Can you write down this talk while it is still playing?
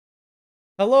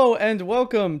Hello and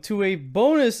welcome to a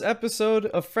bonus episode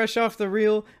of Fresh Off the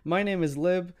Reel. My name is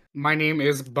Lib. My name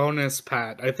is Bonus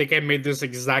Pat. I think I made this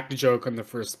exact joke on the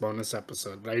first bonus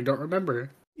episode, but I don't remember.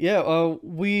 Yeah,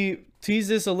 we teased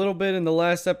this a little bit in the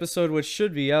last episode, which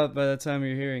should be out by the time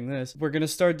you're hearing this. We're gonna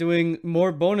start doing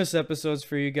more bonus episodes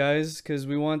for you guys because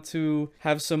we want to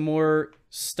have some more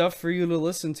stuff for you to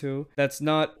listen to that's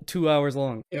not 2 hours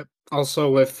long. Yep.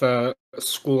 Also, with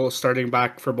school starting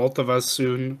back for both of us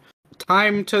soon,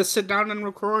 time to sit down and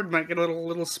record might get a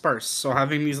little sparse. So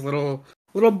having these little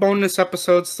bonus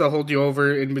episodes to hold you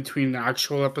over in between the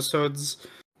actual episodes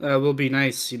will be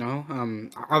nice.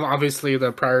 Obviously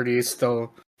the priority is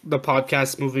still the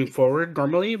podcast moving forward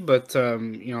normally, but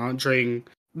during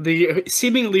the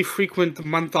seemingly frequent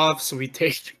month offs we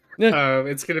take,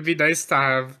 it's gonna be nice to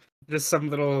have just some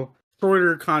little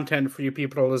shorter content for you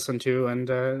people to listen to and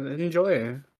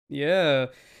enjoy. Yeah.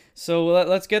 So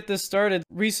let's get this started.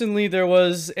 Recently, there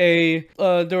was there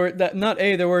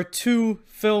were two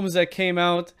films that came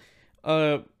out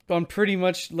on pretty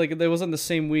much like it wasn't the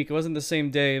same week. It wasn't the same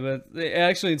day, but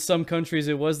actually in some countries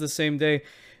it was the same day.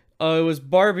 It was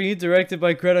Barbie, directed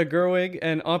by Greta Gerwig,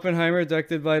 and Oppenheimer,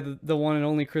 directed by the one and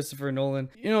only Christopher Nolan.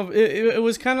 You know, it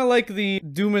was kind of like the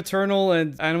Doom Eternal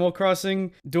and Animal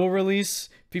Crossing dual release.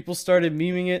 People started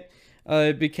memeing it.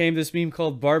 It became this meme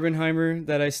called Barbenheimer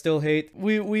that I still hate.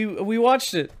 We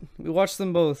watched it. We watched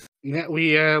them both. Yeah,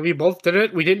 we both did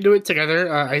it. We didn't do it together.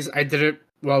 I did it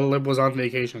while Lib was on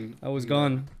vacation. I was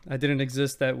gone. I didn't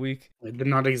exist that week. It did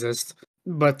not exist.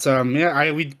 But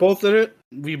we both did it.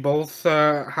 We both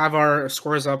have our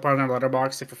scores up on our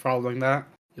letterbox. If you're following that,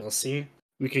 you'll see.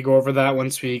 We could go over that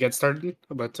once we get started.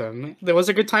 But there was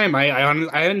a good time. I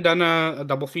hadn't done a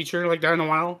double feature like that in a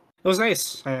while. It was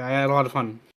nice. I had a lot of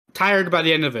fun. Tired by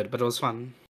the end of it, but it was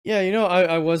fun. Yeah, you know,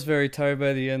 I was very tired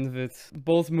by the end of it.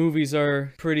 Both movies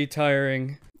are pretty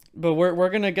tiring. But we're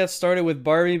gonna get started with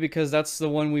Barbie because that's the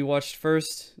one we watched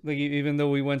first. Like even though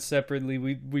we went separately,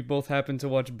 we both happened to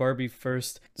watch Barbie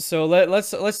first. So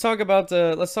let's talk about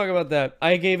that.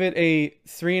 I gave it a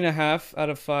 3.5 out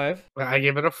of 5. I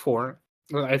gave it a 4.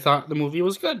 I thought the movie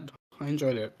was good. I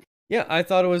enjoyed it. Yeah, I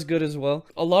thought it was good as well.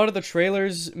 A lot of the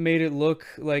trailers made it look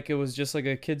like it was just like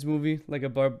a kids movie, like a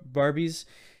Barbie's.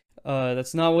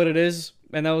 That's not what it is,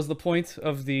 and that was the point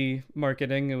of the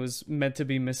marketing. It was meant to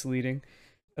be misleading.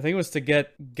 I think it was to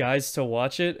get guys to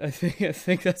watch it. I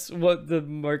think that's what the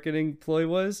marketing ploy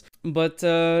was. But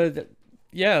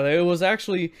yeah, it was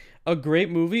actually a great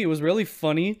movie. It was really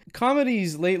funny.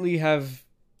 Comedies lately have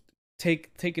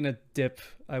taken a dip,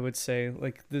 I would say.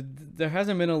 Like there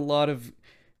hasn't been a lot of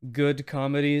good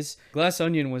comedies. Glass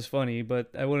Onion was funny,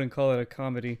 but I wouldn't call it a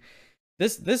comedy.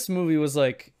 This movie was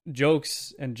like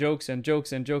jokes and jokes and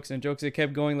jokes and jokes and jokes. It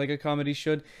kept going like a comedy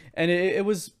should, and it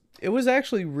was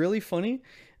actually really funny.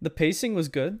 The pacing was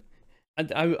good.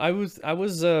 And I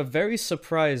was very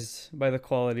surprised by the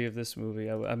quality of this movie.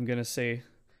 I'm gonna say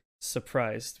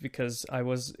surprised because I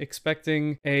was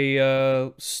expecting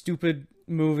a stupid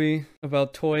movie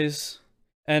about toys,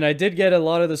 and I did get a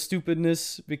lot of the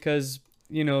stupidness because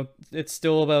you know it's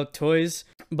still about toys,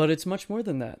 but it's much more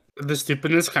than that. The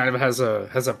stupidness kind of has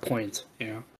a point, you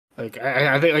know. Like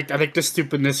I think the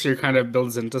stupidness here kind of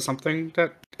builds into something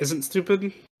that isn't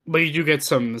stupid, but you do get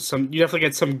some you definitely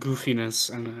get some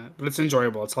goofiness, and but it's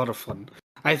enjoyable. It's a lot of fun.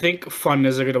 I think fun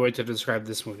is a good way to describe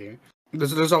this movie.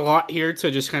 There's a lot here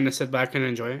to just kind of sit back and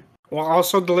enjoy, while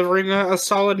also delivering a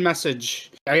solid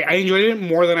message. I enjoyed it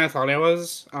more than I thought I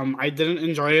was. I didn't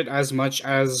enjoy it as much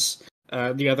as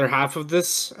the other half of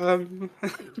this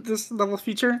this double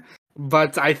feature,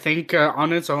 but I think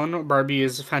on its own, Barbie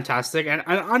is fantastic. And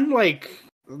unlike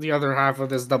the other half of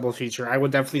this double feature, I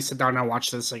would definitely sit down and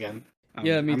watch this again.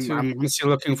 Yeah, me too. I'm honestly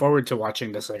looking forward to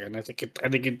watching this again. I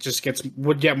think it just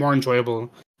would get more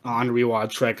enjoyable on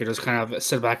rewatch. Where I could just kind of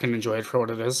sit back and enjoy it for what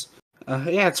it is.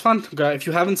 Yeah, it's fun. If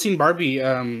you haven't seen Barbie,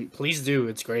 please do.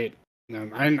 It's great.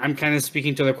 I'm kind of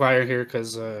speaking to the choir here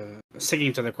because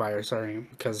singing to the choir. Sorry,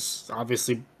 because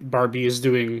obviously Barbie is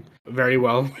doing very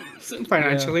well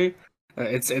financially. Yeah.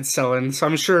 It's selling, so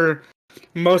I'm sure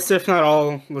most, if not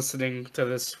all, listening to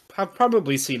this have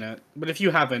probably seen it. But if you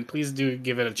haven't, please do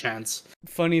give it a chance.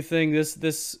 Funny thing,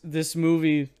 this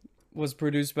movie was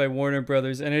produced by Warner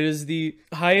Brothers, and it is the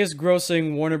highest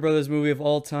grossing Warner Brothers movie of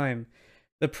all time.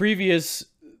 The previous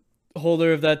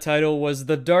holder of that title was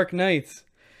The Dark Knight.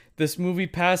 This movie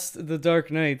passed The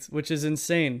Dark Knight, which is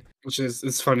insane.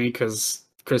 It's funny because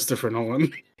Christopher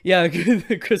Nolan. Yeah,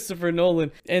 Christopher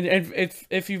Nolan. And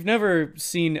if you've never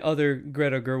seen other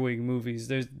Greta Gerwig movies,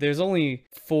 there's only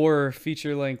 4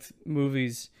 feature-length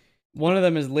movies. One of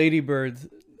them is Lady Bird,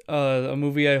 a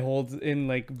movie I hold in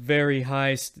like very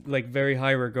high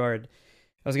regard.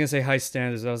 I was gonna say high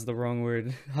standards. That was the wrong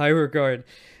word. High regard.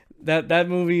 That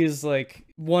movie is like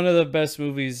one of the best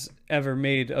movies ever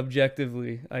made,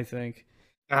 objectively, I think.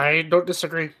 I don't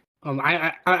disagree.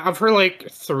 I've heard like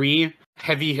three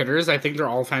heavy hitters. I think they're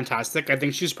all fantastic. I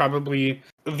think she's probably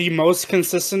the most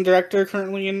consistent director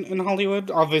currently in Hollywood.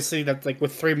 Obviously, that's like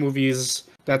with three movies,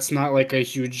 that's not like a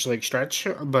huge like stretch.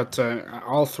 But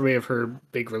all three of her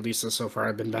big releases so far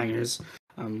have been bangers.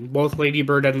 Both Lady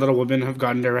Bird and Little Women have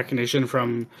gotten their recognition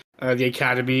from the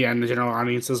Academy and the general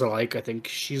audiences alike. I think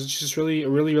she's just really,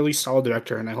 really, really solid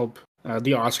director, and I hope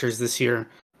the Oscars this year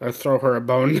throw her a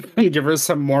bone and give her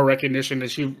some more recognition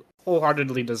that she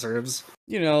wholeheartedly deserves.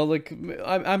 You know, like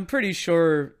I'm pretty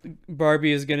sure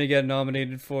Barbie is gonna get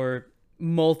nominated for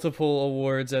multiple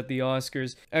awards at the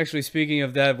Oscars. Actually, speaking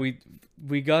of that,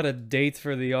 we got a date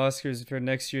for the Oscars for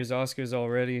next year's Oscars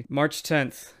already. March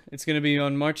 10th. It's gonna be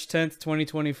on March 10th,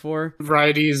 2024.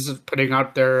 Variety's putting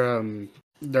out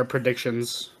their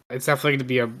predictions. It's definitely going to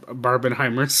be a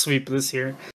Barbenheimer sweep this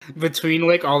year. Between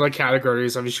like all the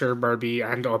categories, I'm sure Barbie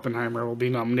and Oppenheimer will be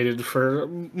nominated for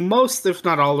most, if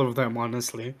not all of them,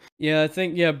 honestly. Yeah, I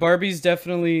think Barbie's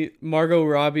definitely Margot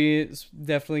Robbie is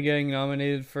definitely getting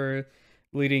nominated for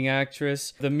leading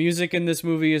actress. The music in this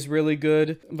movie is really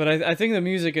good, but I think the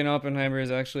music in Oppenheimer is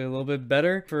actually a little bit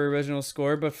better for original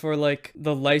score, but for like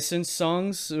the licensed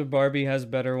songs, Barbie has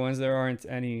better ones. There aren't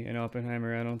any in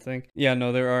Oppenheimer, I don't think. Yeah,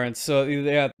 no, there aren't. So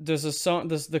yeah, there's a song,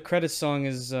 the credit song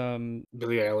is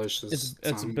Billie Eilish's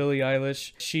it's song. Billie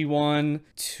Eilish. She won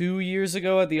 2 years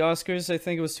ago at the Oscars. I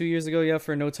think it was 2 years ago, yeah,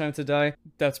 for No Time to Die.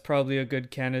 That's probably a good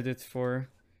candidate for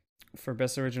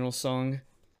best original song.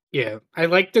 Yeah, I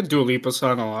like the Dua Lipa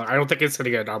song a lot. I don't think it's gonna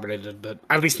get nominated, but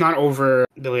at least not over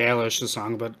Billie Eilish's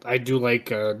song. But I do like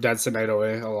 "Dance the Night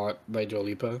Away" a lot by Dua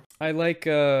Lipa. I like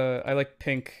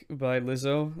Pink by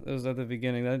Lizzo. It was at the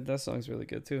beginning. That song's really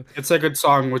good too. It's a good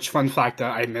song. Which fun fact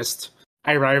that I missed?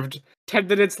 I arrived 10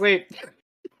 minutes late.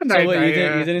 And So what, you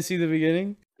didn't see the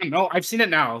beginning? No, I've seen it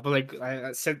now, but like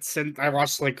since I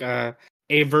watched like a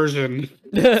version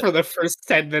for the first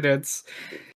 10 minutes.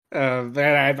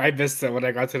 Man, I missed it when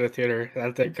I got to the theater.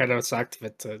 That kind of sucked,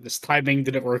 but this timing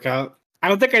didn't work out. I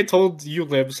don't think I told you,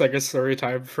 Libs, like a story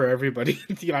time for everybody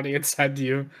in the audience had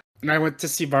you. And I went to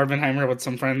see Barbenheimer with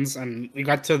some friends, and we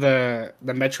got to the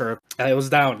metro. It was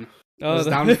down. It was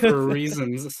down for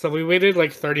reasons. So we waited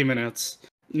like 30 minutes,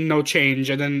 no change.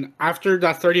 And then after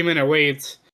that 30-minute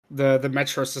wait, the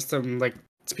metro system like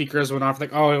speakers went off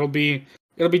like, oh, it'll be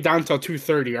down till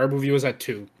 2:30. Our movie was at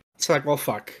 2. It's like, well,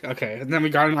 fuck. Okay. And then we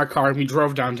got in our car and we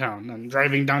drove downtown. And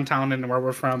driving downtown and where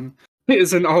we're from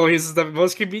isn't always the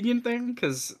most convenient thing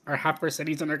because half our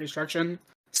city's under construction.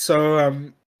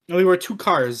 So we were 2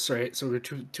 cars, right? So we were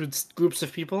two groups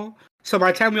of people. So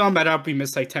by the time we all met up, we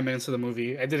missed like 10 minutes of the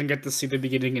movie. I didn't get to see the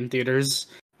beginning in theaters,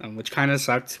 which kind of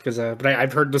sucked because but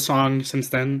I've heard the song since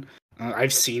then.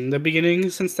 I've seen the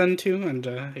beginning since then too, and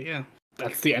yeah,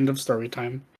 that's the end of story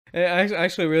time. I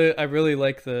really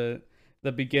like the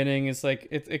beginning. Is like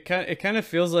it kind of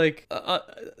feels like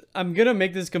I'm gonna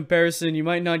make this comparison. You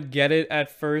might not get it at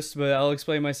first, but I'll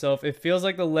explain myself. It feels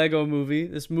like the Lego movie.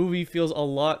 This movie feels a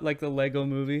lot like the Lego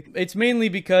movie. It's mainly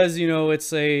because, you know,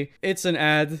 it's an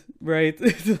ad, right?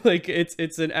 Like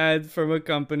it's an ad from a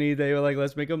company. They were like,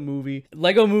 let's make a movie.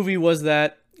 Lego movie was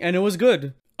that, and it was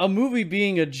good. A movie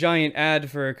being a giant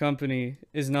ad for a company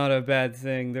is not a bad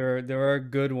thing. There are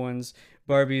good ones.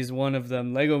 Barbie is one of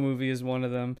them. Lego Movie is one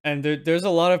of them. And there's a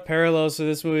lot of parallels to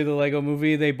this movie, the Lego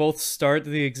Movie. They both start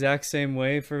the exact same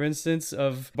way. For instance,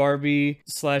 of Barbie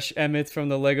 / Emmett from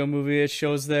the Lego Movie, it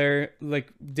shows their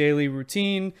like daily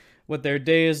routine, what their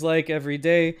day is like every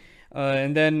day.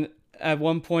 And then at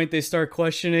one point they start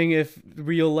questioning if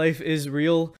real life is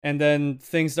real, and then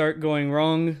things start going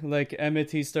wrong. Like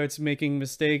Emmett, he starts making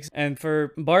mistakes. And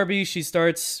for Barbie,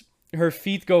 her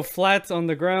feet go flat on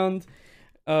the ground.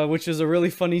 Which is a really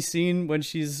funny scene when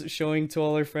she's showing to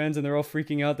all her friends and they're all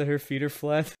freaking out that her feet are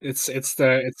flat. It's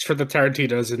for the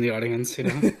Tarantinos in the audience, you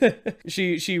know.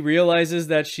 She realizes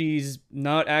that she's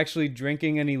not actually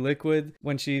drinking any liquid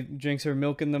when she drinks her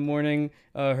milk in the morning.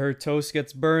 Her toast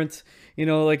gets burnt. You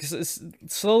know, like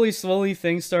slowly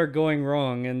things start going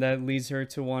wrong, and that leads her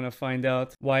to want to find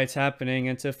out why it's happening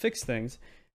and to fix things.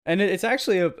 And it's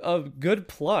actually a good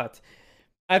plot.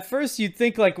 At first, you'd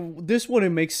think, like, this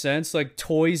wouldn't make sense, like,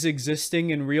 toys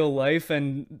existing in real life,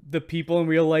 and the people in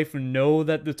real life know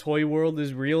that the toy world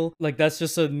is real. Like, that's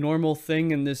just a normal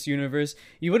thing in this universe.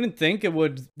 You wouldn't think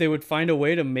they would find a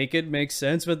way to make it make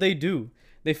sense, but they do.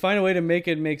 They find a way to make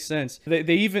it make sense. They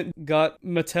even got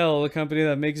Mattel, the company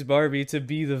that makes Barbie, to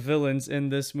be the villains in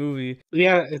this movie.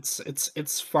 Yeah,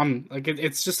 it's fun. Like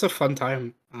it's just a fun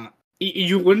time.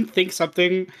 You wouldn't think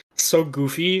something so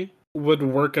goofy would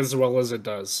work as well as it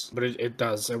does, but it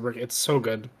does. It's so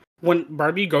good. When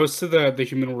Barbie goes to the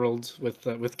human world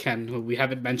with Ken, who we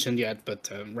haven't mentioned yet, but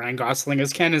Ryan Gosling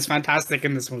as Ken is fantastic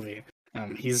in this movie.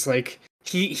 He's like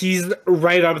he's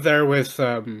right up there with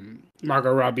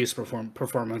Margot Robbie's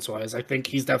performance wise. I think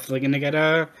he's definitely gonna get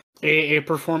a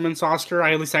performance Oscar.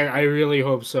 At least I really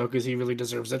hope so, because he really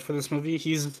deserves it for this movie.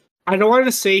 I don't want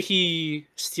to say he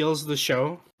steals the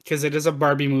show, because it is a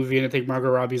Barbie movie, and I think Margot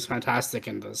Robbie's fantastic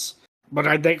in this. But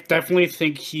I definitely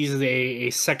think he's a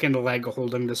second leg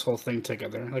holding this whole thing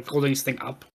together, like holding this thing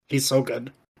up. He's so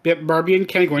good. Yet Barbie and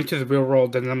Ken going to the real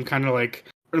world, and I'm kind of like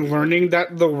learning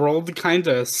that the world kind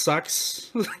of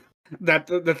sucks. That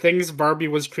the things Barbie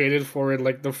was created for in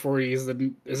like the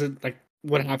 40s isn't like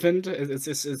what happened.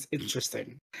 It's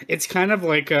interesting. It's kind of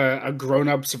like a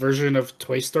grown-ups version of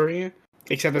Toy Story,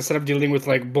 except instead of dealing with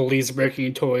like bullies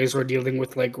breaking toys, we're dealing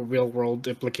with like real world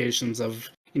implications of,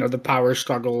 you know, the power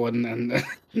struggle and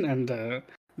and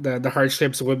the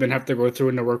hardships women have to go through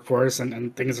in the workforce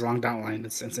and things along that line.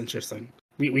 It's interesting.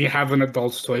 We have an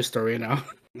adult Toy Story now.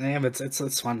 Yeah, but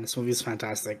it's fun. This movie is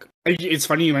fantastic. It's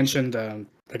funny you mentioned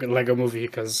like a Lego movie,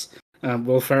 because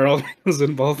Will Ferrell was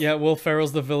in both. Yeah, Will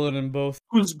Ferrell's the villain in both.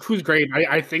 Who's great.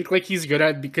 I think like he's good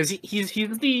at, because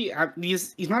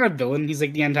he's not a villain. He's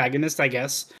like the antagonist, I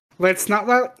guess. But it's not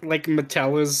that like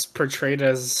Mattel is portrayed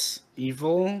as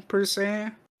evil per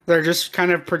se. They're just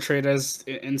kind of portrayed as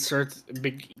insert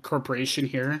big corporation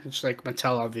here, which like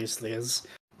Mattel obviously is.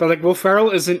 But like Will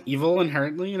Ferrell isn't evil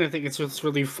inherently, and I think it's just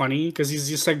really funny because he's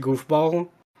just a goofball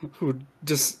who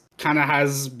just kind of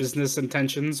has business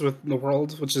intentions with the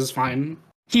world, which is fine.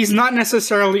 He's not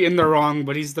necessarily in the wrong,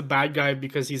 but he's the bad guy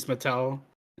because he's Mattel,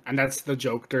 and that's the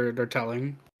joke they're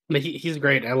telling. But he's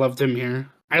great. I loved him here.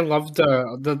 I loved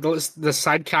the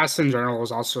side cast in general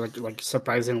was also like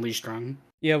surprisingly strong.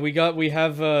 Yeah, we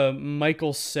have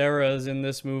Michael Cera's in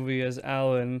this movie as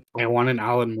Alan. I want an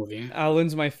Alan movie.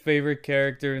 Alan's my favorite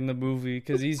character in the movie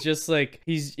because he's just like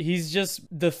he's just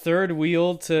the third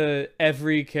wheel to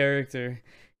every character.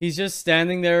 He's just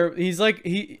standing there. He's like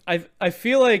I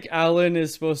feel like Alan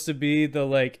is supposed to be the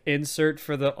like insert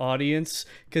for the audience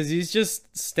because he's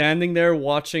just standing there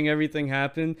watching everything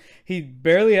happen. He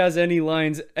barely has any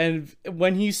lines, and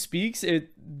when he speaks,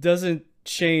 it doesn't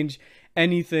change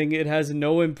anything. It has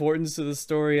no importance to the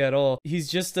story at all.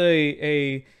 He's just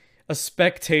a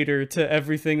spectator to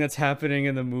everything that's happening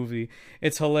in the movie.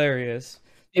 It's hilarious.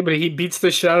 Yeah, but he beats the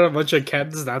shit out of a bunch of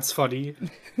Kens. That's funny.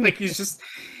 Like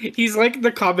he's like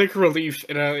the comic relief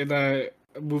in a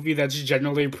movie that's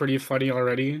generally pretty funny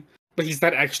already. But he's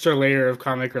that extra layer of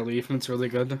comic relief, and it's really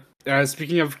good.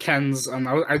 Speaking of Kens,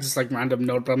 I just like random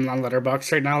note, but I'm on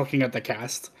Letterboxd right now looking at the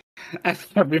cast. And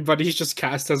everybody's just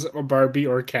cast as a Barbie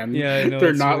or Ken. Yeah, I know.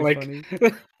 They're not really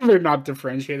like they're not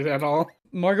differentiated at all.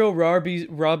 Margot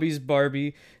Robbie's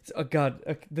Barbie. Oh God,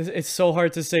 it's so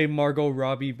hard to say Margot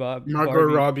Robbie Barbie. Margot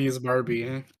Robbie's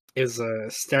Barbie is a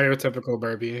stereotypical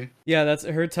Barbie. Yeah, that's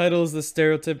her title is the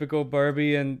stereotypical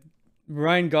Barbie, and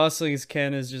Ryan Gosling's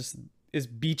Ken is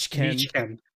Beach Ken. Beach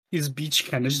Ken. He's Beach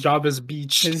Ken. His job is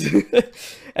beach.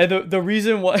 And the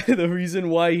reason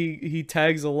why he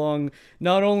tags along,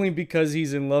 not only because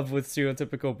he's in love with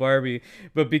stereotypical Barbie,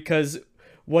 but because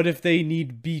what if they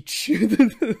need beach?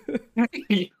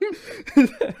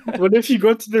 What if you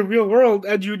go to the real world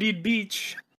and you need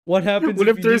beach? What happens What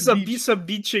if there's beach? some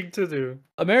beaching to do?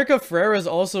 America Ferrera's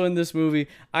also in this movie.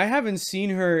 I haven't seen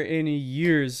her in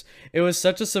years. It was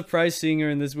such a surprise seeing her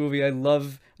in this movie. I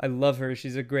love her.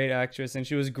 She's a great actress, and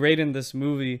she was great in this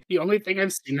movie. The only thing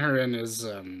I've seen her in is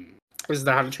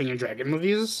the How to Train Your Dragon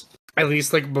movies. At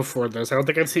least like before this. I don't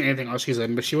think I've seen anything else she's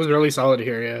in, but she was really solid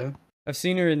here, yeah. I've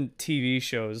seen her in TV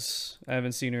shows. I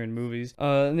haven't seen her in movies.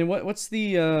 And then what's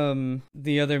the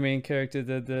other main character,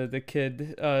 the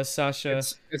kid, Sasha?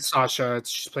 It's Sasha.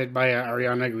 She's played by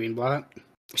Ariana Greenblatt.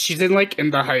 She's in like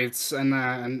In the Heights, and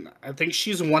I think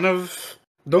she's one of.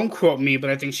 Don't quote me,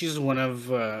 but I think she's one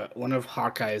of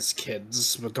Hawkeye's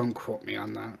kids. But don't quote me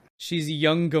on that. She's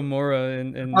young Gamora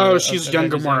in she's young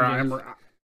Gamora.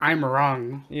 I'm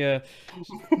wrong. Yeah.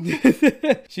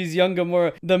 She's young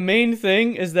Gamora. The main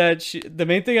thing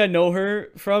I know her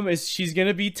from is she's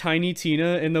gonna be Tiny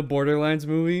Tina in the Borderlands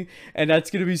movie, and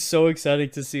that's gonna be so exciting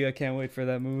to see. I can't wait for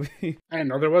that movie. I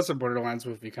know there was a Borderlands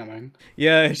movie coming.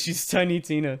 Yeah, she's Tiny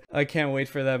Tina. I can't wait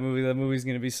for that movie. That movie's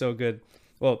gonna be so good.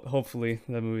 Well, hopefully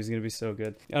that movie's gonna be so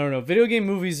good. I don't know. Video game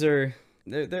movies are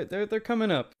They're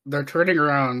coming up. They're turning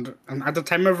around. At the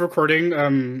time of recording,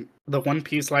 the One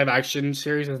Piece live action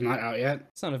series is not out yet,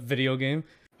 It's not a video game.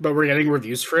 but we're getting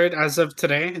reviews for it as of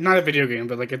today. Not a video game,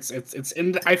 but like it's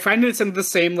in. I find it's in the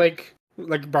same like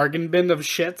bargain bin of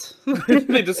shit.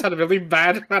 They just had really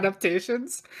bad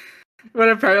adaptations. But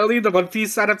apparently, the One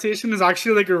Piece adaptation is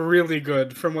actually like really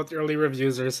good, from what the early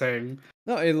reviews are saying.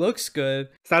 No, it looks good.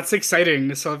 So that's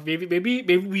exciting. So maybe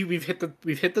we've hit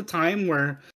the time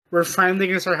where we're finally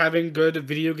gonna start having good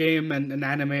video game and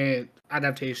anime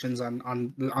adaptations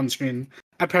on screen.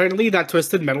 Apparently, that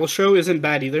Twisted Metal show isn't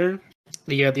bad either.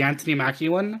 The Anthony Mackie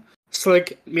one. So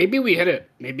like maybe we hit it.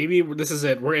 Maybe this is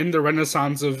it. We're in the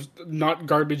renaissance of not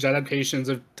garbage adaptations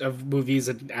of movies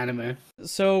and anime.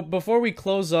 So before we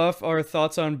close off our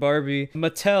thoughts on Barbie,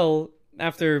 Mattel,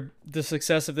 after the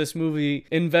success of this movie,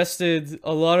 invested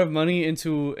a lot of money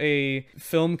into a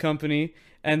film company,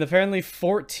 and apparently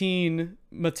 14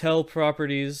 Mattel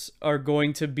properties are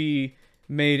going to be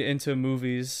made into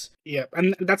movies. Yeah,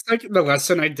 and that's like the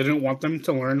lesson I didn't want them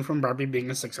to learn from Barbie being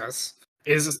a success.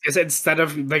 Is instead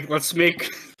of like, let's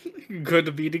make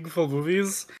good meaningful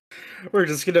movies, we're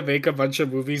just gonna make a bunch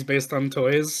of movies based on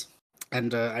toys.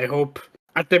 And I hope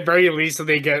at the very least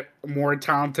they get more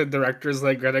talented directors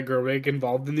like Greta Gerwig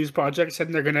involved in these projects,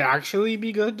 and they're gonna actually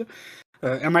be good.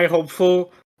 Am I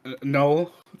hopeful?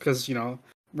 No, because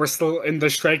we're still in the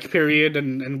strike period,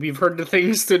 and we've heard the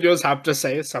things studios have to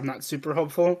say, so I'm not super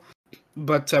hopeful.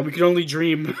 But we can only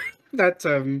dream that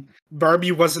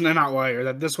Barbie wasn't an outlier,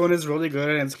 that this one is really good,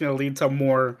 and it's going to lead to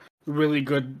more really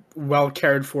good,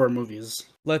 well-cared-for movies.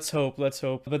 Let's hope.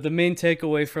 But the main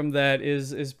takeaway from that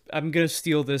is I'm going to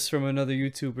steal this from another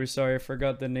YouTuber. Sorry, I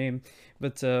forgot the name.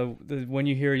 But when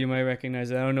you hear it, you might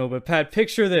recognize it. I don't know. But Pat,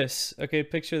 picture this. Okay,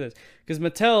 picture this. Because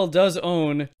Mattel does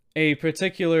own a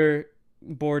particular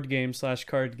board game /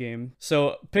 card game.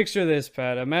 So picture this,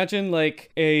 Pat. Imagine like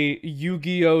a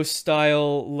Yu-Gi-Oh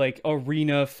style like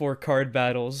arena for card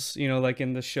battles, like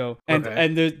in the show. And Okay.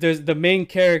 and there's the main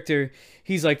character.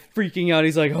 He's like freaking out.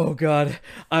 He's like, "Oh God,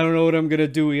 I don't know what I'm gonna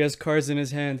do." He has cards in his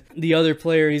hand. The other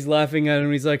player, he's laughing at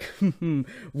him. He's like,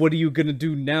 "What are you gonna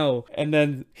do now?" And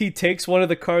then he takes one of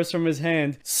the cards from his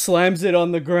hand, slams it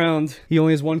on the ground. He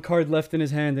only has one card left in his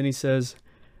hand, and he says,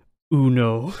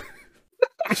 "Uno."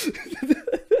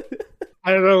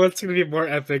 I don't know what's going to be more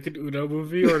epic, an Uno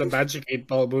movie or the Magic 8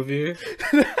 Ball movie.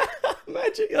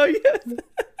 Magic, oh yeah.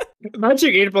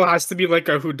 Magic 8 Ball has to be like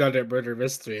a whodunit murder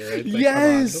mystery, right? Like,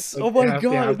 Yes! come on. Oh my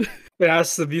They have- God. it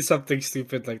has to be something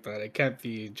stupid like that. It can't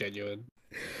be genuine.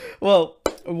 Well,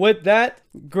 with that,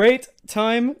 great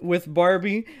time with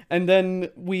Barbie, and then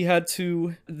we had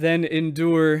to then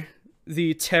endure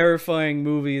the terrifying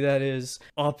movie that is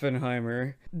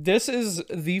Oppenheimer. This is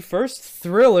the first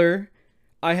thriller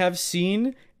I have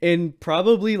seen in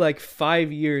probably like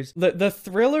 5 years. The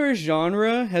thriller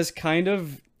genre has kind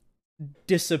of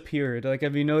disappeared. Like,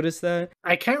 have you noticed that?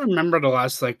 I can't remember the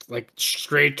last like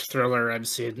straight thriller I've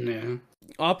seen. Yeah.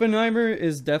 Oppenheimer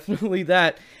is definitely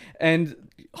that. And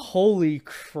holy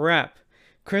crap,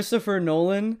 Christopher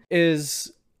Nolan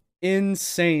is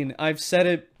insane. I've said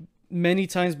it many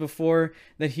times before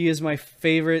that he is my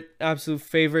absolute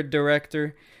favorite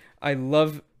director. I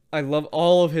love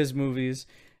all of his movies.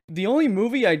 The only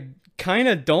movie I kind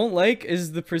of don't like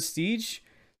is The Prestige,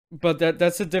 but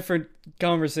that's a different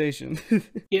conversation.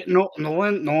 Yeah, no,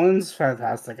 Nolan's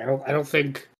fantastic. I don't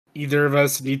think either of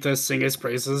us need to sing his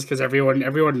praises because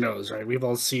everyone knows, right? We've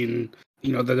all seen,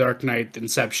 The Dark Knight,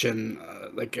 Inception,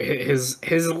 like his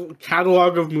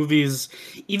catalog of movies.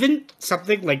 Even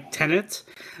something like Tenet,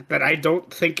 that I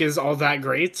don't think is all that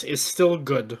great, is still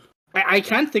good. I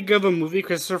can't think of a movie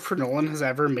Christopher Nolan has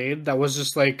ever made that was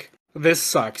just like, this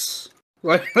sucks.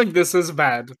 Like this is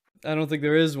bad. I don't think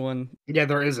there is one. Yeah,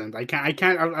 there isn't. I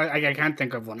can't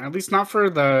think of one. At least not for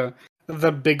the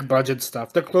big budget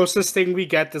stuff. The closest thing we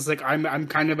get is like I'm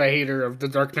kind of a hater of The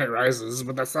Dark Knight Rises,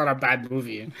 but that's not a bad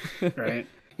movie, right?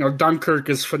 Dunkirk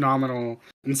is phenomenal.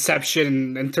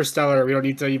 Inception, Interstellar, we don't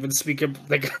need to even speak of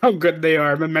like how good they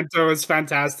are. Memento is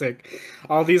fantastic.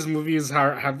 All these movies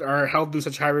are held in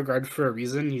such high regard for a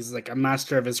reason. He's like a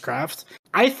master of his craft.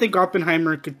 I think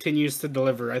Oppenheimer continues to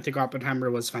deliver. I think Oppenheimer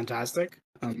was fantastic.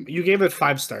 You gave it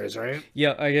 5 stars, right?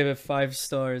 Yeah, I gave it 5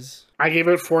 stars. I gave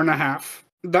it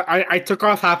 4.5. I took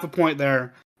off half a point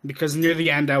there because near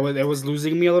the end it was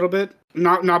losing me a little bit.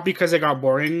 Not because it got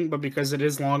boring, but because it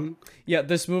is long. Yeah,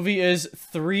 this movie is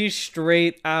 3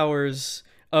 straight hours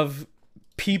of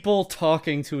people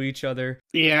talking to each other.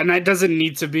 Yeah, and that doesn't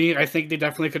need to be. I think they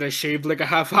definitely could have shaved like a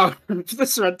half hour of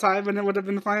this runtime and it would have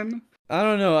been fine. I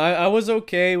don't know. I was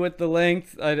okay with the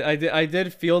length. I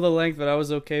did feel the length, but I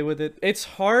was okay with it. It's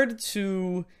hard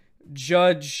to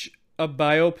judge a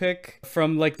biopic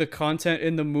from like the content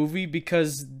in the movie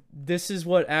because this is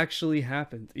what actually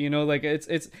happened. You know, like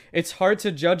it's hard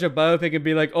to judge a biopic and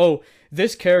be like, "Oh,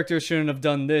 this character shouldn't have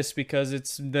done this because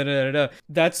it's da da da da."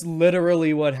 That's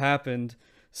literally what happened.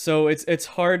 So it's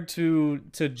hard to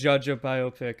judge a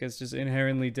biopic. It's just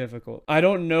inherently difficult. I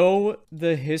don't know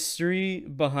the history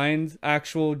behind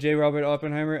actual J. Robert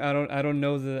Oppenheimer. I don't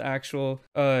know the actual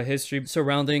history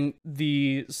surrounding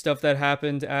the stuff that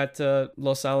happened at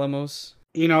Los Alamos.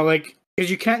 You know, like,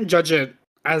 because you can't judge it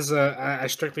as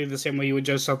strictly the same way you would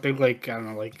judge something like, I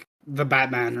don't know, like the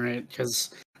Batman, right? Because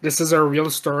this is a real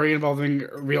story involving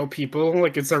real people.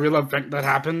 Like, it's a real event that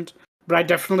happened. But I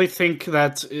definitely think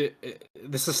that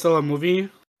this is still a movie,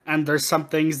 and there's some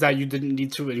things that you didn't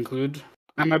need to include.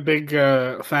 I'm a big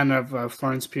fan of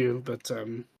Florence Pugh, but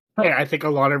I think a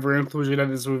lot of her inclusion in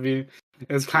this movie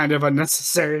is kind of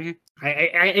unnecessary.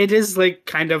 It is like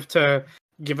kind of to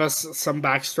give us some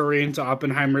backstory into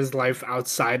Oppenheimer's life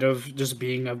outside of just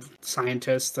being a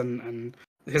scientist and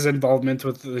his involvement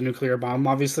with the nuclear bomb.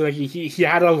 Obviously, like he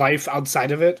had a life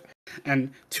outside of it,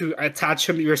 and to attach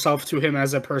yourself to him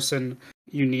as a person,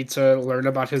 you need to learn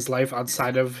about his life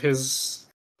outside of his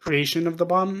creation of the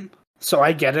bomb. So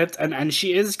I get it, and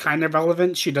she is kind of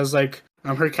relevant. She does like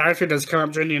her character does come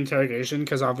up during the interrogation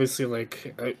because obviously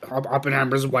like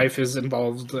Oppenheimer's wife is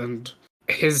involved, and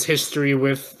his history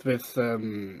with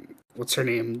what's her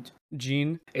name,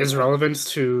 Jean, is relevant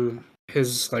to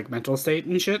his like mental state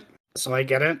and shit. So I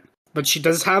get it. But she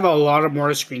does have a lot of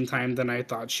more screen time than I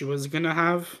thought she was gonna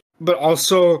have. But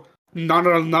also not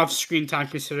enough screen time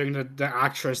considering the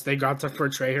actress they got to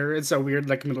portray her. It's a weird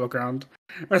like middle ground.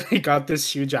 Where they got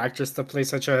this huge actress to play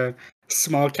such a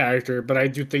small character, but I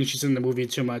do think she's in the movie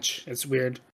too much. It's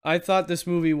weird. I thought this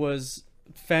movie was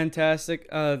fantastic.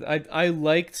 I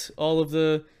liked all of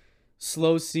the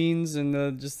slow scenes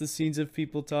and just the scenes of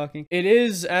people talking. It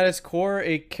is at its core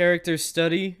a character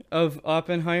study of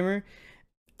Oppenheimer,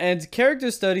 and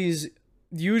character studies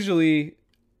usually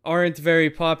aren't very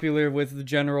popular with the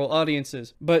general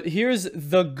audiences. But here's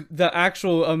the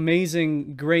actual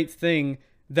amazing great thing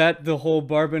that the whole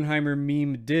Barbenheimer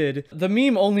meme did. The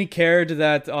meme only cared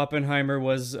that Oppenheimer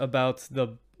was about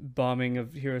the bombing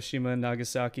of Hiroshima and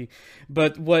Nagasaki,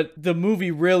 but what the movie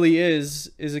really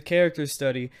is a character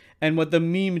study, and what the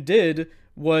meme did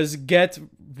was get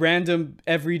random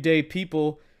everyday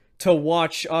people to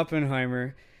watch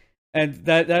Oppenheimer, and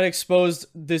that exposed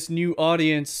this new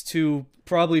audience to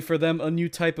probably for them a new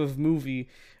type of movie,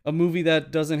 a movie that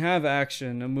doesn't have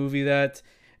action, a movie that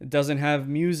doesn't have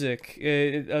music.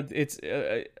 It's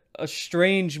a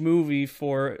strange movie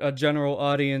for a general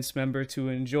audience member to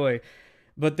enjoy.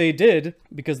 But they did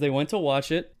because they went to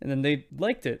watch it and then they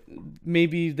liked it.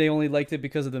 Maybe they only liked it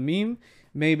because of the meme.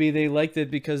 Maybe they liked it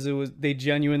because they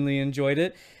genuinely enjoyed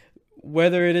it.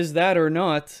 Whether it is that or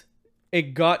not,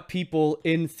 it got people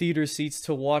in theater seats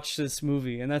to watch this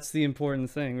movie, and that's the important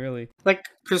thing, really. Like,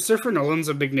 Christopher Nolan's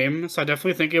a big name, so I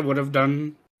definitely think it would have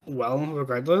done well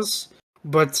regardless.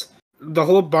 But the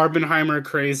whole Barbenheimer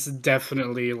craze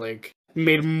definitely like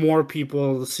made more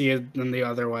people see it than they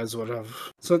otherwise would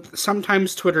have. So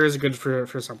sometimes Twitter is good for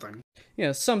something.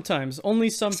 Yeah, sometimes. Only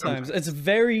sometimes. It's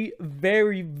very,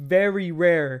 very, very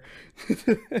rare.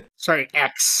 Sorry,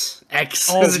 X. X.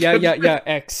 Oh, yeah.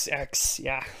 X.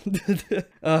 Yeah.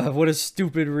 What a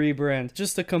stupid rebrand.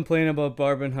 Just to complain about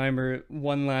Barbenheimer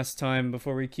one last time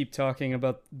before we keep talking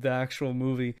about the actual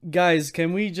movie. Guys,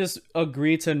 can we just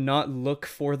agree to not look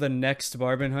for the next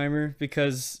Barbenheimer?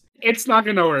 Because it's not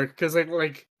gonna work, because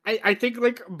I think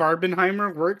like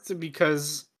Barbenheimer worked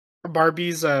because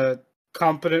Barbie's a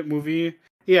competent movie.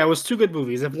 Yeah, it was two good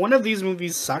movies. If one of these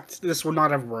movies sucked, this would not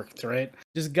have worked, right?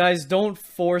 Just guys, don't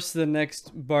force the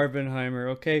next Barbenheimer,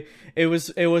 okay? It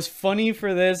was funny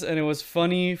for this, and it was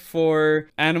funny for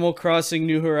Animal Crossing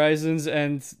New Horizons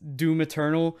and Doom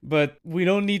Eternal, but we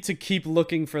don't need to keep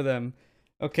looking for them.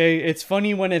 Okay, it's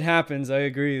funny when it happens, I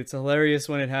agree. It's hilarious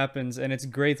when it happens, and it's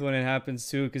great when it happens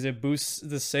too, because it boosts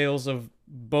the sales of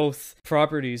both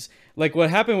properties. Like what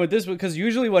happened with this, because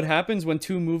usually what happens when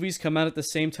two movies come out at the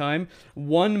same time,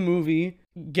 one movie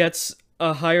gets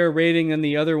a higher rating than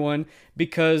the other one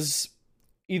because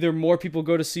either more people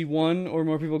go to see one or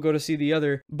more people go to see the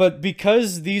other. But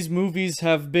because these movies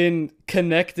have been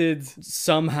connected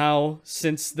somehow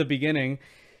since the beginning,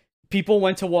 people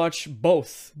went to watch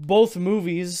both. Both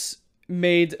movies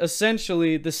made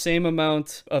essentially the same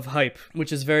amount of hype,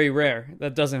 which is very rare.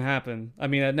 That doesn't happen. I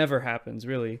mean, that never happens,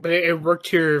 really. But it worked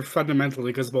here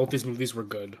fundamentally because both these movies were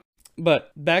good.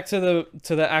 But back to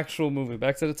the actual movie,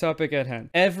 back to the topic at hand.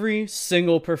 Every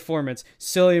single performance,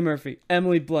 Cillian Murphy,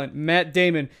 Emily Blunt, Matt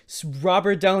Damon,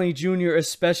 Robert Downey Jr.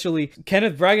 especially.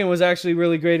 Kenneth Branagh was actually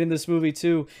really great in this movie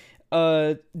too.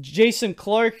 Jason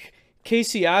Clarke,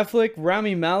 Casey Affleck,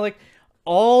 Rami Malek,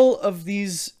 all of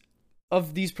these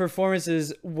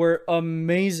performances were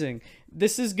amazing.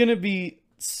 This is gonna be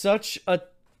such a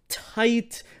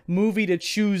tight movie to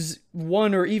choose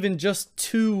one or even just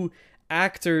two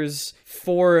actors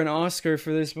for an Oscar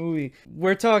for this movie.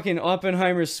 We're talking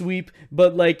Oppenheimer sweep,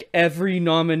 but like every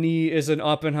nominee is an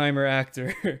Oppenheimer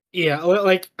actor. Yeah, well,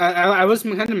 like I was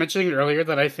kind of mentioning earlier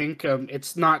that I think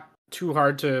it's not too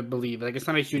hard to believe. Like, it's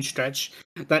not a huge stretch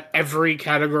that every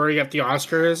category at the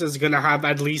Oscars is gonna have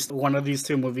at least one of these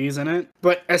two movies in it.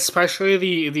 But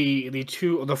especially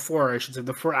the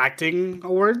four acting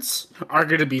awards are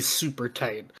gonna be super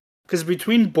tight. Because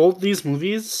between both these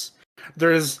movies,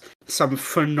 there's some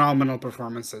phenomenal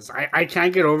performances. I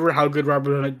can't get over how good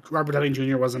Robert Downey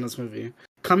Jr. was in this movie.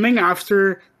 Coming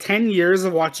after 10 years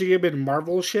of watching him in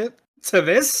Marvel shit to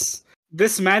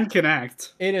this man can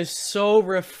act. It is so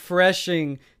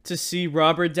refreshing to see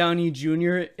Robert Downey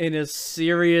Jr. in a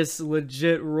serious,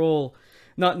 legit role.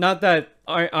 Not that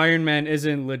Iron Man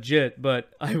isn't legit,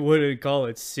 but I wouldn't call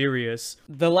it serious.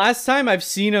 The last time I've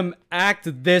seen him act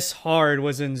this hard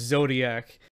was in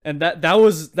Zodiac. And that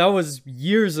was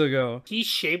years ago. He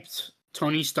shaped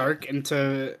Tony Stark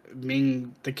into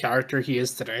being the character he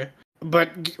is today.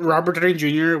 But Robert Downey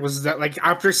Jr. was that, like,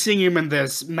 after seeing him in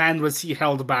this, man, was he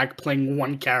held back playing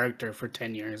one character for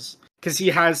 10 years. Because he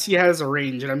has a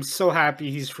range, and I'm so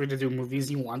happy he's free to do movies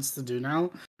he wants to do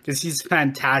now. Because he's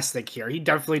fantastic here. He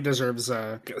definitely deserves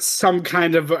some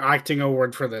kind of acting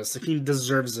award for this. He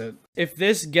deserves it. If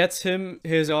this gets him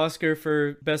his Oscar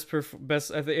for best,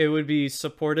 I think it would be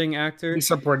supporting actor.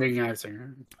 Supporting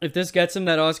actor. If this gets him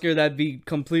that Oscar, that'd be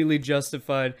completely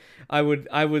justified. I would.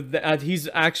 He's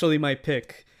actually my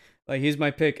pick. Like, he's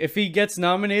my pick. If he gets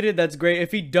nominated, that's great.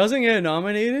 If he doesn't get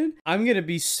nominated, I'm gonna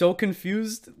be so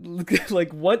confused.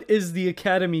 Like, what is the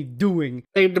Academy doing?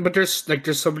 But there's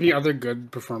so many other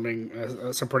good performing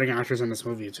supporting actors in this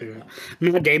movie too.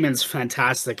 Matt Damon's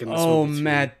fantastic in this movie. Oh,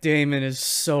 Matt Damon is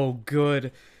so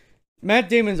good. Matt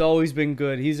Damon's always been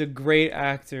good. He's a great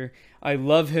actor. I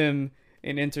love him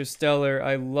in Interstellar.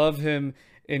 I love him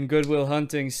in Good Will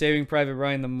Hunting, Saving Private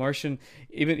Ryan, The Martian.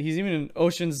 He's even in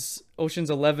Ocean's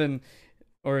 11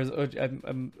 or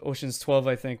Ocean's 12,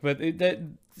 I think. But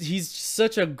he's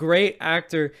such a great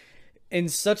actor in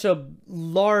such a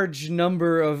large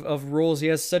number of roles. He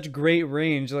has such great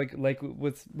range, like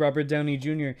with Robert Downey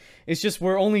Jr. It's just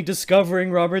we're only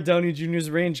discovering Robert Downey Jr.'s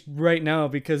range right now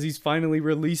because he's finally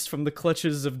released from the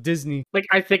clutches of Disney. Like,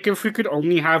 I think if we could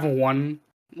only have one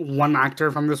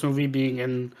actor from this movie being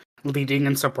in leading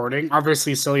and supporting,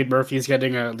 obviously Cillian Murphy is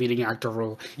getting a leading actor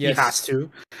role. Yes.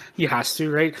 He has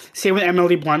to, right? Same with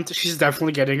Emily Blunt. She's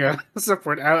definitely getting a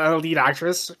lead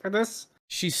actress for this.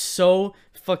 She's so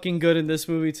fucking good in this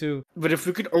movie too. But if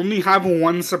we could only have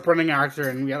one supporting actor,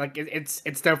 and it's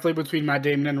definitely between Matt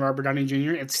Damon and Robert Downey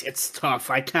Jr. It's tough.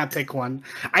 I can't pick one.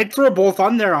 I'd throw both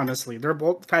on there. Honestly, they're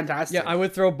both fantastic. Yeah, I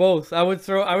would throw both. I would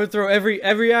throw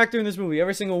every actor in this movie,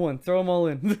 every single one. Throw them all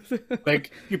in.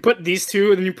 Like, you put these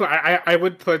two, and then you put I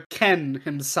would put Ken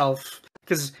himself.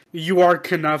 Because you are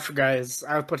enough, guys.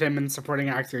 I would put him in supporting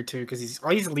actor too, because he's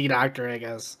lead actor, I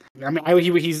guess. I mean,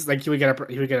 he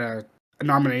would get a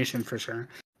nomination for sure.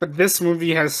 But this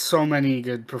movie has so many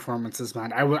good performances,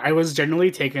 man. I was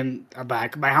genuinely taken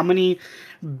aback by how many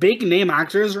big name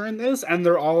actors are in this, and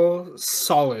they're all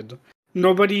solid.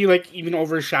 Nobody like even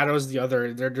overshadows the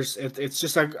other. They're just it's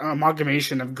just like an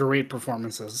amalgamation of great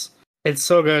performances. It's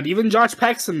so good. Even Josh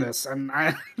Peck's in this, and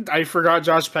I forgot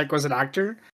Josh Peck was an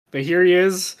actor, but here he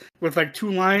is with like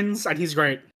 2 lines, and he's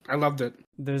great. I loved it.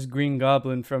 There's Green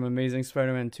Goblin from Amazing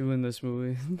Spider-Man 2 in this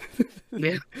movie.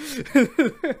 Yeah.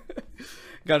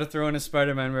 Gotta throw in a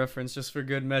Spider-Man reference just for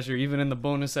good measure, even in the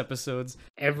bonus episodes.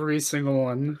 Every single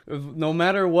one. No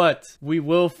matter what, we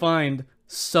will find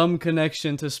some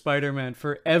connection to Spider-Man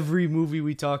for every movie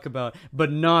we talk about,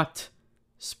 but not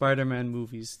Spider-Man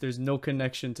movies. There's no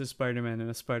connection to Spider-Man in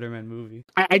a Spider-Man movie.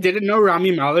 I didn't know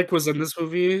Rami Malek was in this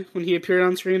movie when he appeared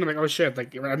on screen. I'm like, oh shit,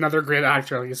 like another great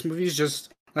actor. Like, this movie's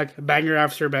just like banger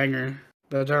after banger.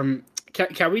 But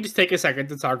can we just take a second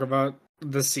to talk about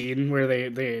the scene where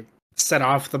they set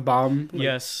off the bomb? Like,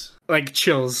 yes. Like,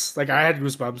 chills. Like, I had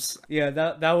goosebumps. Yeah,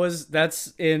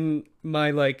 that's in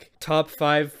my like top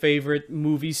 5 favorite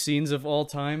movie scenes of all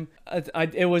time.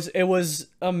 It was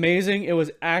amazing. It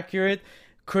was accurate.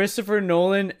 Christopher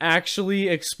Nolan actually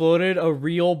exploded a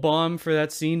real bomb for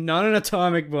that scene, not an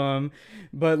atomic bomb,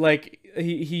 but like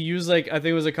he used like I think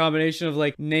it was a combination of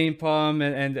like napalm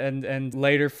and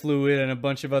lighter fluid and a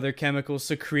bunch of other chemicals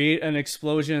to create an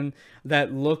explosion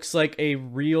that looks like a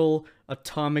real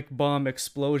atomic bomb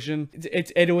explosion.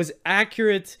 It was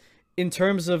accurate in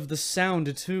terms of the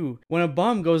sound too. When a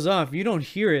bomb goes off, you don't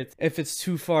hear it if it's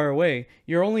too far away.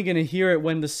 You're only going to hear it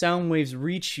when the sound waves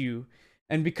reach you.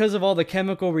 And because of all the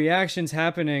chemical reactions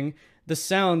happening, the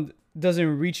sound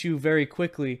doesn't reach you very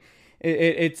quickly.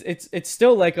 It's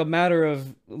still like a matter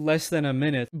of less than a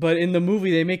minute. But in the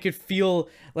movie, they make it feel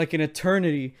like an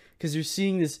eternity because you're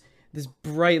seeing this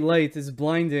bright light, this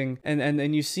blinding,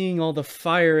 and you're seeing all the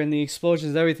fire and the explosions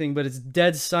and everything, but it's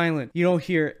dead silent. You don't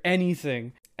hear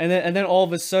anything. And then all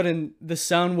of a sudden, the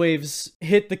sound waves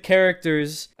hit the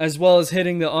characters as well as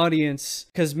hitting the audience.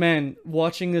 Because, man,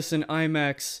 watching this in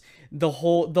IMAX, the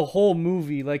whole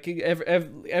movie, like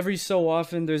every so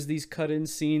often, there's these cut-in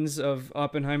scenes of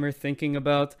Oppenheimer thinking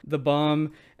about the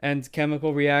bomb and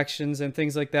chemical reactions and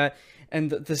things like that.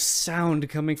 And the sound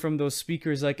coming from those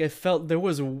speakers, like it felt there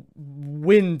was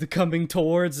wind coming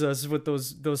towards us with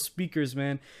those speakers,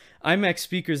 man. IMAX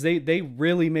speakers, they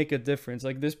really make a difference.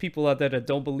 Like, there's people out there that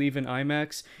don't believe in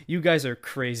IMAX. You guys are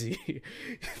crazy.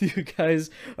 You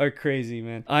guys are crazy,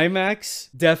 man. IMAX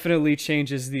definitely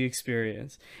changes the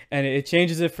experience, and it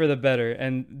changes it for the better.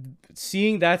 And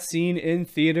seeing that scene in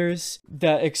theaters,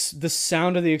 the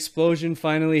sound of the explosion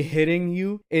finally hitting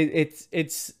you,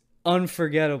 it's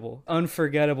unforgettable,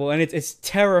 and it's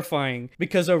terrifying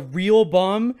because a real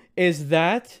bomb is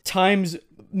that times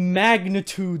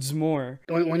magnitudes more.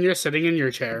 When you're sitting in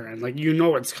your chair and like you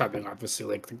know it's coming, obviously,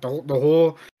 like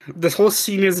this whole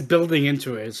scene is building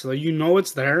into it, so you know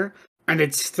it's there, and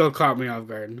it still caught me off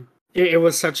guard. It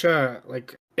was such a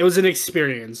it was an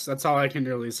experience. That's all I can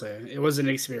really say. It was an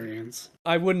experience.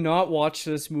 I would not watch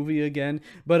this movie again,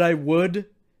 but I would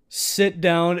sit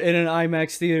down in an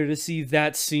IMAX theater to see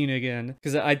that scene again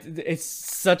because it's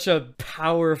such a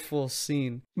powerful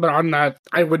scene. But on that,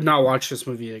 I would not watch this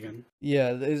movie again.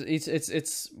 Yeah,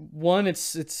 it's one,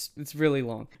 it's really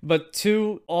long, but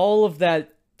two, all of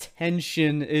that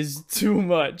tension is too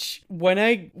much. When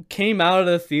I came out of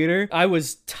the theater, I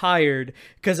was tired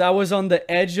because I was on the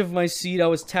edge of my seat. I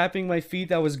was tapping my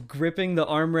feet. I was gripping the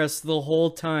armrest the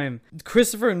whole time.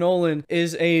 Christopher Nolan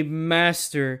is a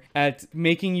master at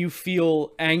making you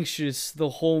feel anxious the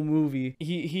whole movie.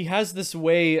 He has this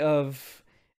way of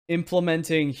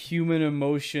implementing human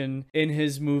emotion in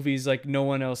his movies like no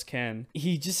one else can.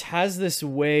 He just has this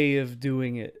way of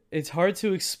doing it. It's hard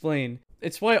to explain.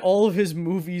 It's why all of his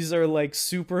movies are like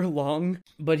super long,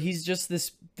 but he's just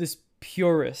this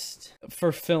purist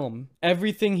for film.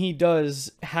 Everything he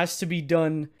does has to be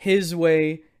done his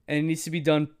way, and it needs to be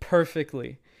done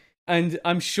perfectly. And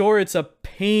I'm sure it's a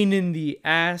pain in the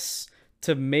ass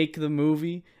to make the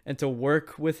movie and to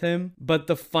work with him, but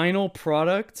the final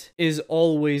product is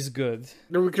always good.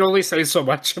 We can only say so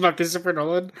much about Christopher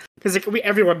Nolan because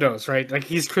everyone knows, right? Like,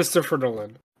 he's Christopher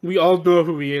Nolan. We all know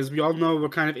who he is. We all know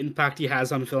what kind of impact he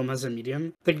has on film as a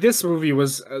medium. Like, this movie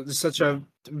was such a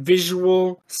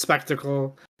visual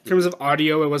spectacle. In terms of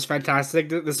audio, it was fantastic.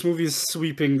 This movie is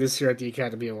sweeping this year at the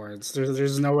Academy Awards.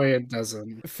 There's no way it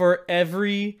doesn't. For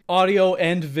every audio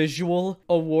and visual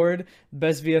award,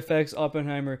 Best VFX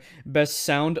Oppenheimer, Best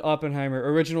Sound Oppenheimer,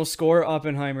 Original Score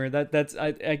Oppenheimer.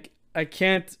 I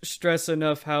can't stress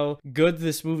enough how good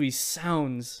this movie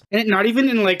sounds. And not even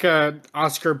in like a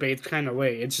Oscar bait kind of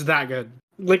way. It's that good.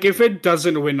 Like, if it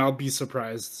doesn't win, I'll be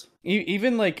surprised.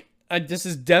 Even like this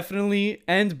is definitely,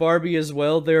 and Barbie as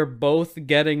well, they're both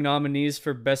getting nominees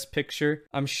for Best Picture.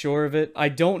 I'm sure of it. I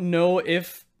don't know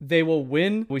if they will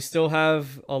win. We still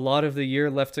have a lot of the year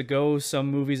left to go. Some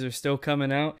movies are still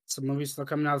coming out. Some movies still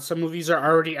coming out. Some movies are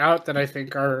already out that I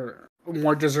think are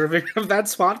more deserving of that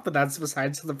spot, but that's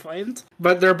besides the point.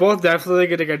 But they're both definitely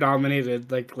going to get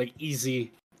nominated, like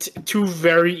easy. Two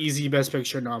very easy Best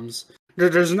Picture noms.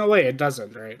 There's no way it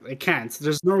doesn't, right? It can't.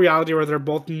 There's no reality where they're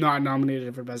both not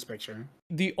nominated for Best Picture.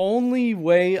 The only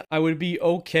way I would be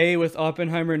okay with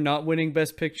Oppenheimer not winning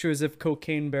Best Picture is if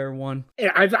Cocaine Bear won.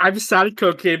 Yeah, I'm sad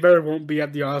Cocaine Bear won't be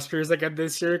at the Oscars again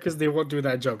this year because they won't do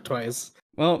that joke twice.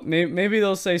 Well, maybe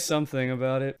they'll say something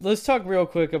about it. Let's talk real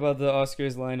quick about the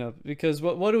Oscars lineup, because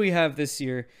what do we have this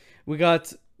year? We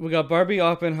got We got Barbie,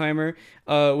 Oppenheimer.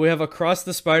 We have Across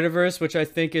the Spider-Verse, which I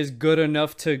think is good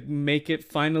enough to make it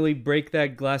finally break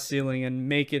that glass ceiling and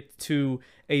make it to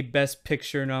a Best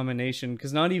Picture nomination.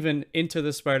 Because not even Into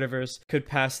the Spider-Verse could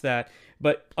pass that.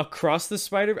 But Across the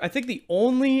Spider-Verse, I think the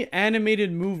only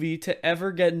animated movie to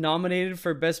ever get nominated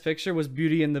for Best Picture was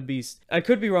Beauty and the Beast. I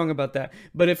could be wrong about that.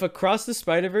 But if Across the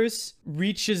Spider-Verse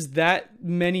reaches that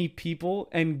many people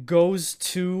and goes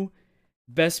to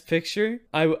Best Picture,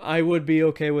 I would be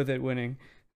okay with it winning.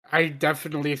 I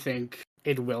definitely think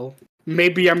it will.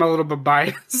 Maybe I'm a little bit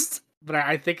biased, but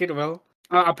I think it will.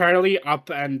 Apparently, Up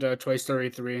and Toy Story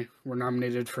 3 were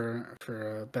nominated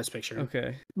for Best Picture.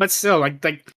 Okay. But still, like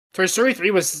Toy Story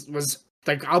 3 was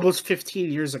like almost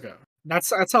 15 years ago.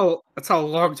 That's a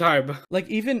long time. Like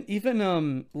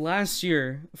even last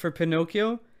year for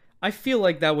Pinocchio, I feel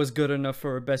like that was good enough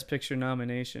for a Best Picture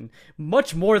nomination.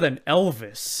 Much more than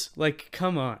Elvis. Like,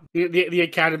 come on. The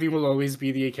Academy will always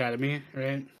be the Academy,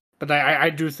 right? But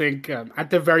I do think at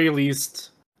the very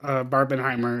least,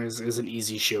 Barbenheimer is an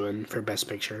easy shoo-in for Best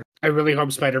Picture. I really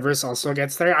hope Spider-Verse also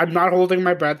gets there. I'm not holding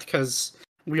my breath because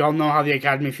we all know how the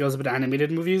Academy feels about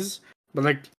animated movies, but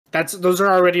like those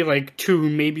are already like 2,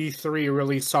 maybe 3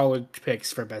 really solid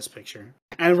picks for Best Picture,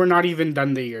 and we're not even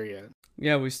done the year yet.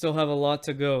 Yeah, we still have a lot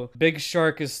to go. Big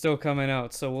Shark is still coming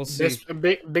out, so we'll see.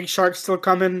 Big Shark's still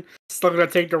coming. Still gonna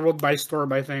take the world by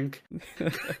storm, I think.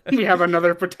 We have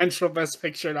another potential Best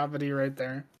Picture nominee right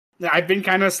there. Yeah, I've been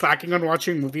kind of slacking on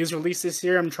watching movies released this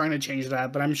year. I'm trying to change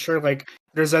that, but I'm sure like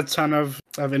there's a ton of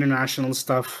international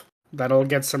stuff that'll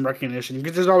get some recognition.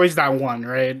 Because there's always that one,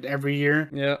 right? Every year.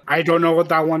 Yeah. I don't know what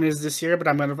that one is this year, but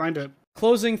I'm gonna find it.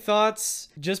 Closing thoughts.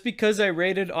 Just because I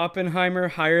rated Oppenheimer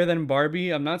higher than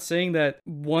Barbie, I'm not saying that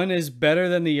one is better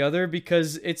than the other,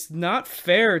 because it's not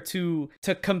fair to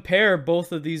compare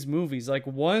both of these movies. Like,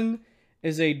 one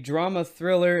is a drama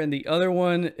thriller and the other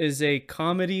one is a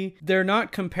comedy. They're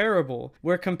not comparable.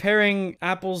 We're comparing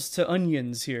apples to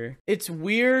onions here. It's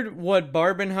weird what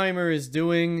Barbenheimer is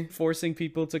doing, forcing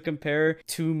people to compare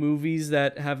two movies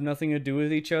that have nothing to do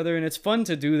with each other, and it's fun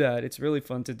to do that. It's really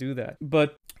fun to do that.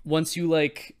 But once you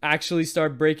like actually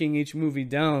start breaking each movie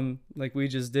down like we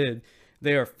just did,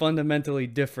 they are fundamentally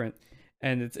different.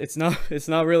 And it's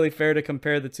not really fair to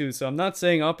compare the two. So I'm not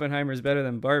saying Oppenheimer is better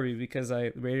than Barbie because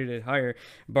I rated it higher.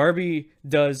 Barbie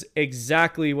does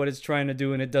exactly what it's trying to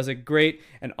do and it does it great.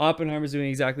 And Oppenheimer's doing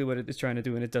exactly what it is trying to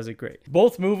do and it does it great.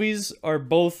 Both movies are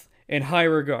both in high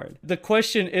regard. The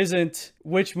question isn't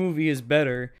which movie is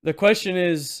better. The question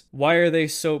is, why are they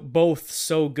both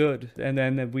so good? And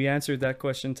then we answered that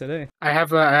question today. I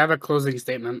have a closing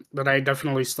statement that I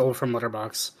definitely stole from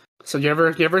Letterboxd. So you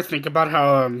ever think about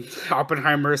how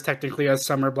Oppenheimer is technically a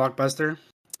summer blockbuster?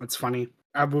 It's funny.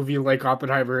 A movie like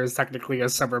Oppenheimer is technically a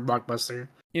summer blockbuster.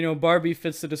 You know, Barbie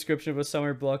fits the description of a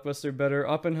summer blockbuster better.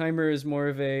 Oppenheimer is more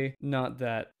of a not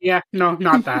that. Yeah, no,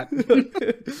 not that.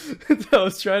 I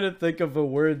was trying to think of a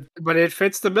word. But it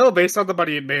fits the bill based on the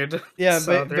money it made. Yeah,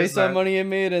 so based on money it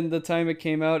made and the time it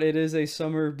came out, it is a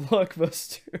summer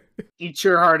blockbuster. Eat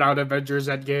your heart out, Avengers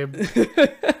Endgame.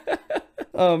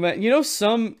 Oh man, you know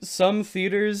some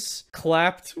theaters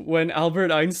clapped when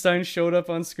Albert Einstein showed up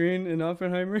on screen in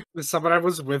Oppenheimer? Someone I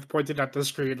was with pointed at the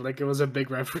screen like it was a big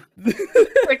reference.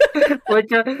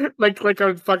 like a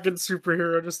fucking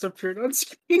superhero just appeared on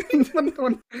screen.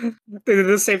 They did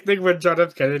the same thing when John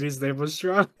F. Kennedy's name was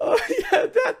drawn. Oh yeah,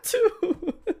 that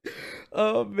too.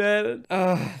 Oh man,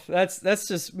 that's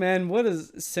just, man, what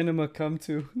does cinema come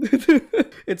to?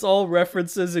 It's all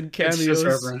references and cameos.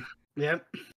 Yep.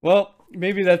 Well,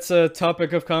 maybe that's a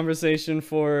topic of conversation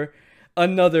for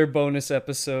another bonus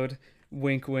episode.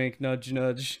 Wink, wink, nudge,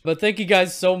 nudge. But thank you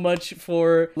guys so much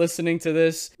for listening to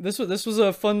this. This was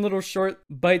a fun little short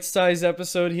bite-sized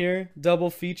episode here. Double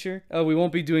feature. We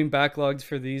won't be doing backlogged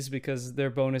for these because they're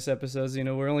bonus episodes. You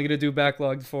know, we're only going to do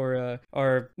backlogged for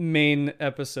our main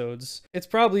episodes. It's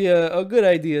probably a good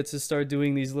idea to start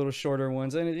doing these little shorter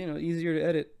ones, and, you know, easier to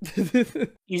edit.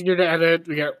 Easier to edit.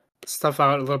 We get stuff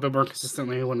out a little bit more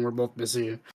consistently when we're both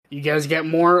busy. You guys get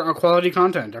more quality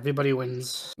content. Everybody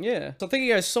wins. Yeah. So thank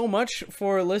you guys so much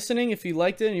for listening. If you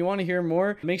liked it and you want to hear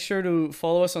more, make sure to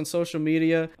follow us on social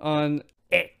media on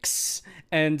X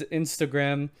and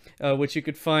Instagram, which you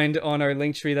could find on our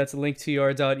link tree. That's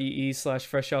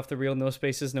linktr.ee/freshoffthereal, no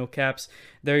spaces, no caps.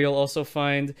 There you'll also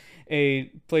find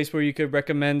a place where you could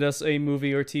recommend us a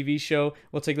movie or TV show.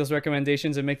 We'll take those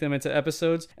recommendations and make them into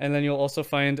episodes. And then you'll also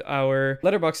find our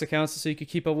Letterboxd accounts so you can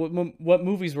keep up with what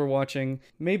movies we're watching.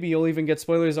 Maybe you'll even get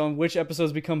spoilers on which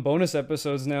episodes become bonus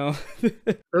episodes now.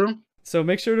 True. So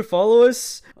make sure to follow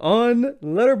us on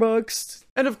Letterboxd.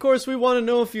 And of course, we want to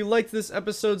know if you liked this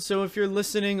episode, so if you're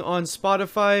listening on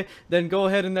Spotify, then go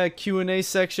ahead in that Q&A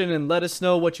section and let us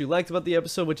know what you liked about the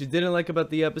episode, what you didn't like about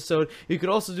the episode. You could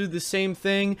also do the same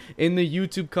thing in the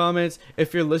YouTube comments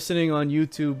if you're listening on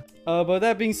YouTube. But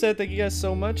that being said, thank you guys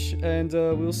so much, and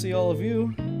we'll see all of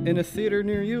you in a theater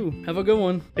near you. Have a good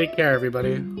one. Take care,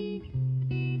 everybody.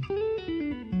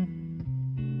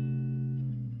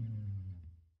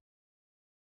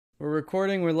 We're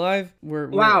recording, we're live,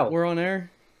 we're on air.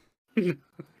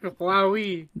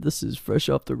 Wowee. This is fresh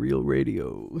off the real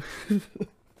radio.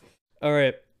 All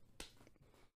right.